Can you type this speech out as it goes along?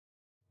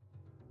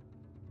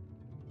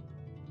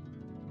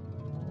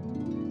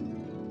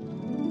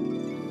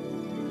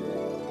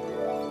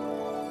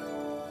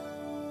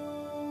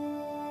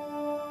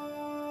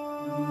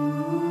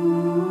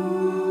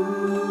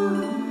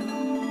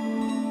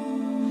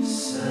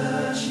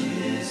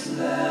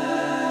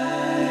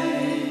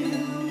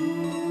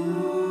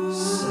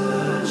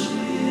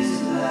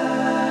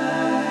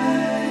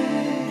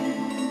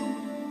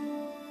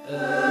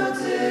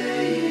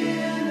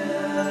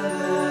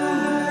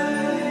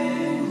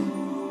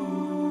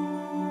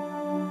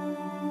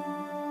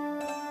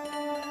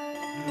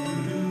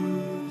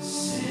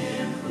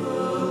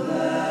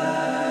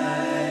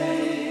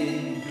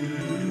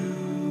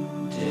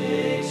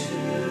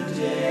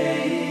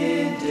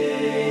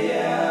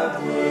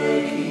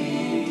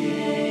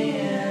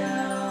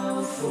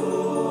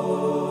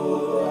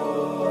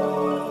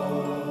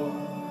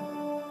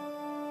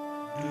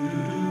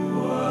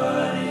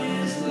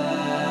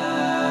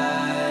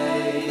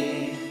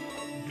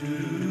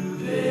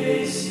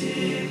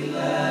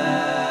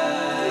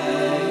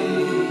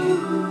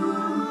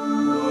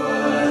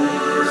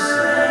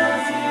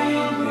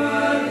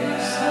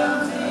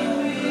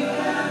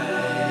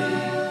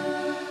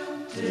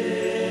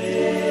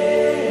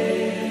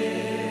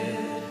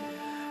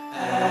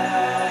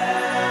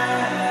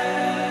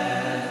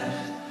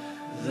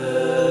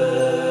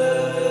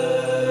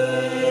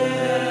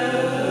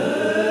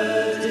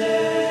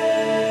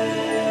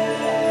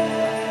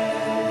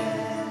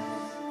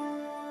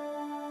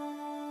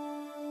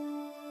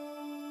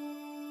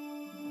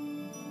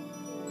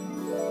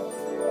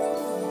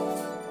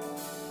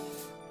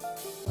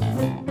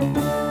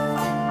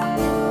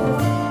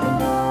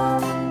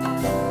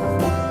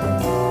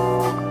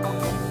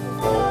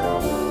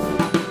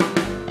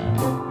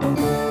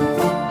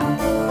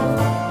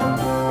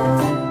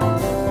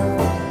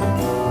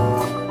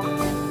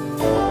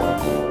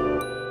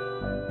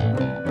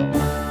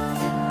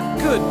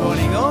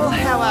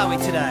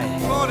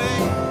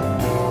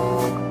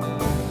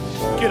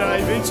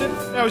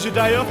Vincent. How was your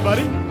day off,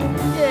 buddy?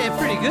 Yeah,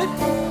 pretty good.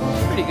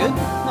 Pretty good.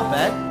 Not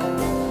bad.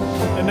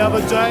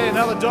 Another day,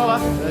 another dollar,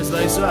 as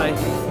they say.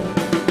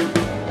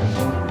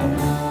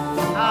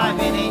 Hi,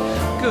 Vinny.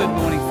 Good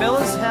morning,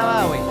 fellas. How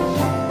are we?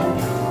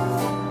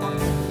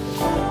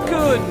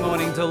 Good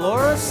morning,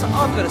 Dolores.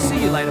 I've got to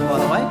see you later, by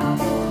the way.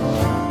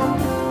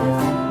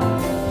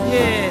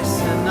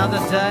 Yes, another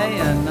day,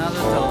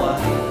 another dollar.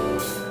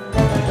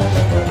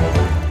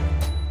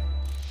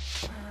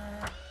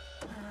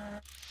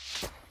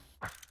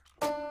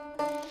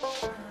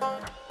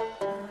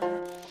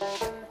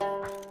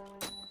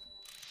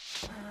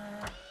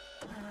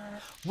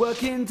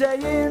 Working day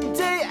in,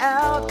 day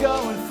out,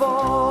 going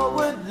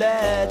forward,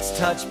 let's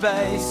touch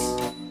base.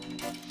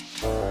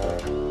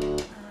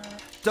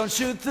 Don't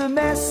shoot the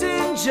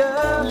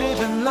messenger, live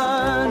and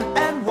learn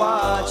and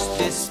watch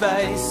this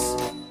space.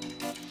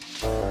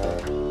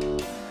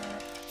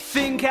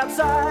 Think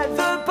outside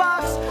the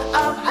box,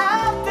 I'm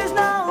out, there's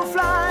no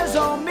flies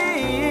on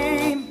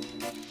me.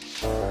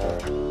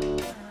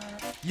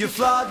 You're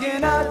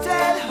flogging a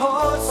dead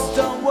horse,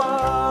 don't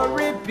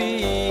worry,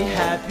 be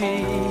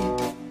happy.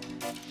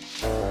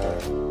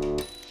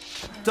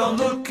 Don't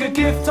look a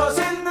gift horse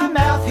in the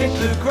mouth, hit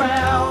the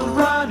ground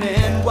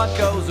running. What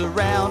goes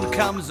around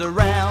comes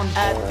around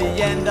at the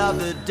end of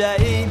the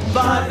day.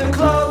 By the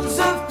close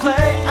of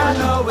play, I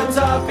know it's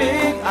a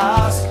big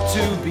ask.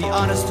 To be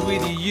honest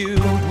with you,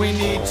 we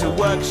need to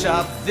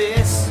workshop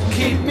this.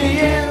 Keep me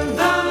in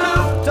the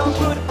loop, don't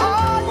put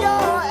all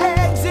your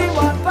eggs in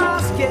one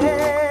basket.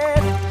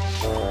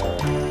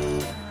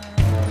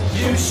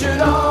 You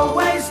should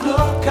always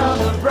look on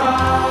the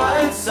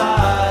bright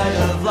side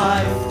of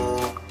life.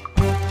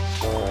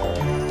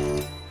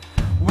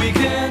 We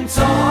can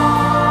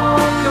talk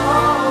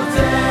all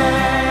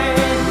day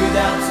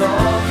without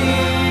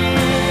talking.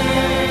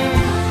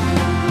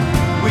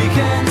 We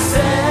can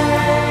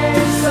say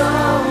so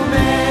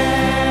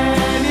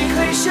many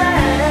cliches.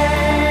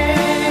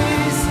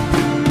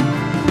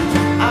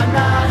 I'm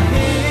not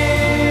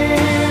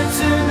here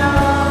to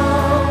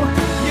know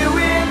you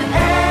in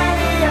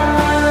any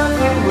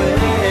other way.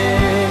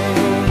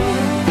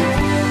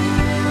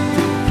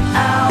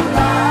 Our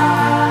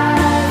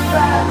life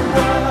at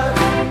work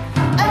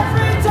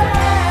every day.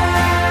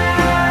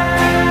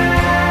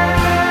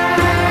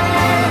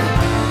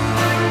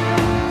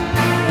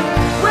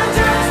 We're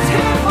just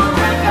here for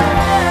the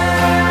day.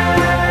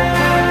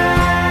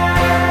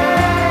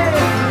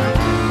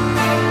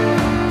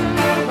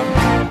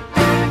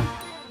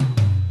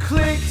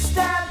 Click,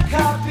 stab,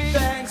 copy,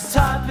 thanks,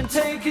 type and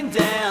taking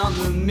down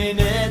the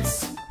minutes.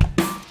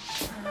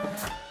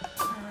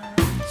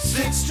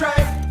 6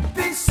 straight,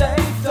 be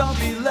safe, don't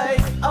be late.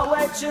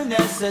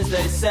 OHS as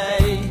they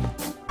say.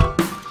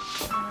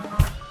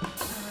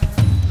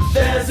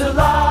 There's a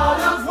lot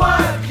of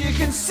work, you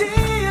can see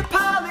it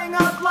piling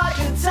up like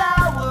a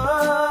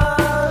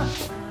tower.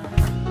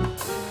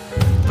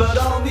 But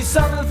only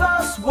some of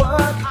us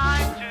work.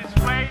 I'm just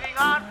waiting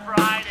on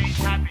Friday's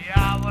happy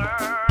hour.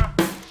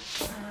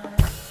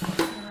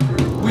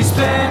 We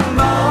spend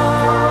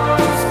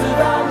most of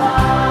our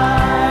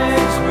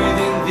lives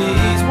within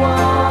these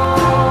walls.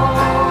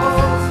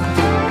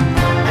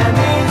 And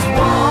these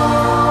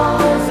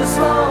walls are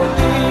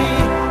slowly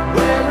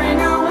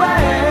wearing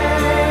away.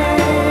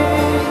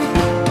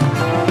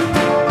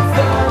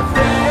 The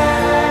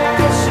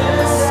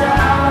precious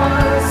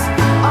hours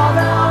of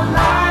our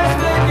lives,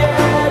 but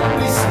yet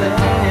we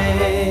slave.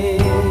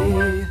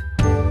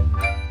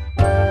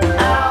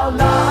 Our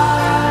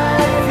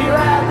life here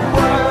at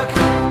work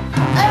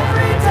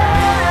every day.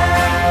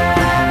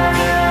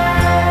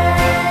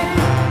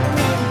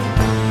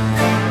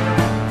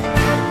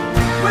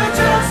 We're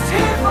just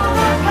here for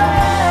the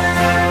pay.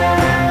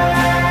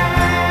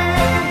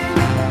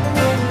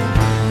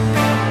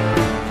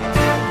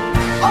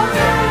 All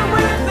day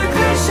with the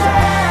cliches.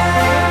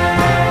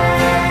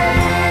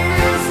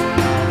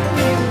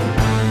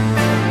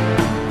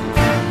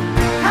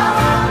 How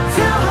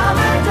until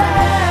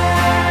holidays.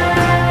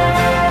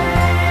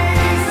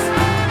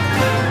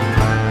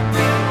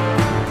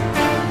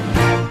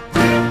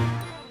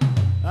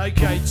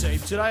 Okay, team,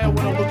 today I want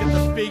to look at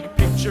the big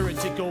picture and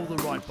tick all the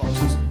right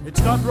boxes.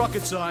 It's not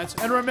rocket science,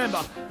 and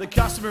remember, the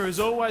customer is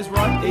always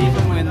right,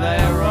 Even when they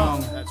are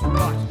wrong. That's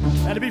right.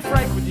 And to be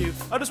frank with you,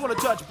 I just want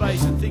to touch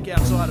base and think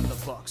outside of the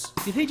box.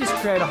 Did he just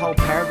create a whole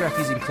paragraph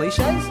using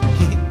cliches?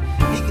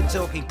 He can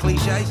talk in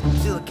cliches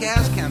till the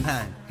cows come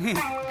home.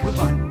 Good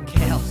one,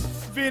 cows.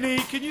 Vinny,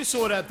 can you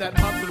sort out that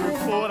monthly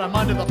report? I'm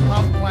under the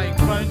pump playing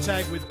phone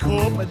tag with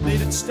Corp and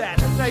needed stat.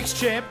 Thanks,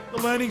 champ.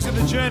 The learnings of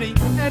the journey.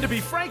 And to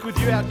be frank with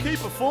you, our key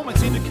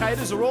performance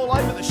indicators are all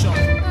over the shop.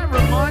 That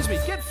reminds me,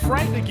 get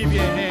Frank to give you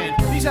a hand.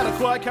 He's had a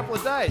quiet couple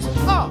of days.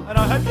 Oh, and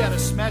I hope you had a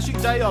smashing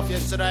day off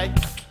yesterday.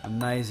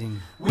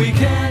 Amazing. We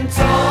can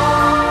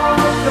talk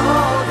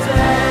all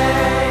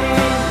day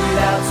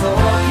without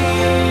talking.